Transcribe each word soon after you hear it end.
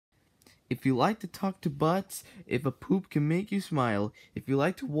If you like to talk to butts, if a poop can make you smile, if you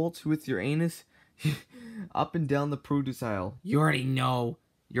like to waltz with your anus up and down the produce aisle, you already know,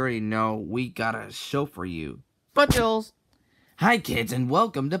 we got a show for you. FreddyTales! Hi kids and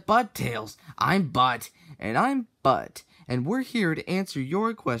welcome to FreddyTales. I'm Butt, and I'm Butt, and we're here to answer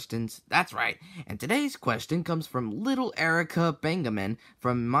your questions. That's right, and today's question comes from little Erica Bangaman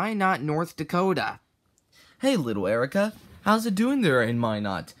from Minot, North Dakota. Hey little Erica, how's it doing there in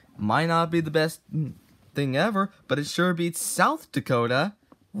Minot? Might not be the best thing ever, but it sure beats South Dakota.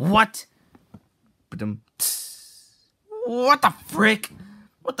 What? What the frick?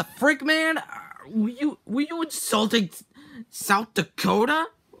 What the frick, man? Were you insulting South Dakota?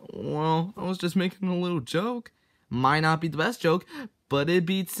 Well, I was just making a little joke. Might not be the best joke, but it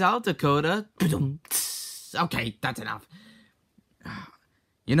beats South Dakota. Okay, that's enough.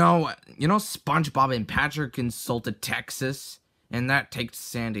 You know, SpongeBob and Patrick insulted Texas, and that takes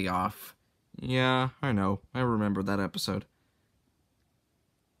Sandy off. Yeah, I know. I remember that episode.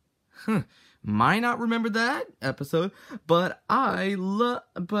 Huh. Might not remember that episode, but I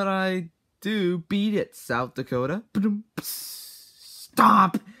do beat it, South Dakota.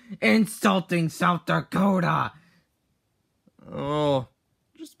 Stop insulting South Dakota! Oh,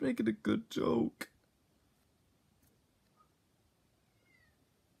 just making a good joke.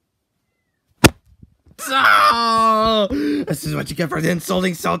 Oh, this is what you get for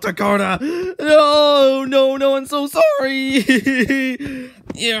insulting South Dakota. No, I'm so sorry.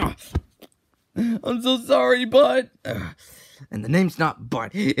 Yeah, I'm so sorry, Bud. And the name's not Bud,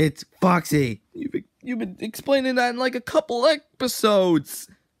 it's Foxy. You've been explaining that in like a couple episodes.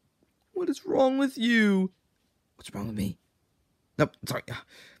 What is wrong with you? What's wrong with me? No, sorry.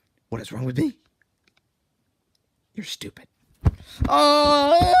 What is wrong with me? You're stupid.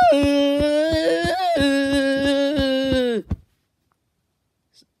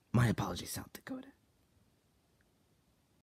 My apologies, South Dakota.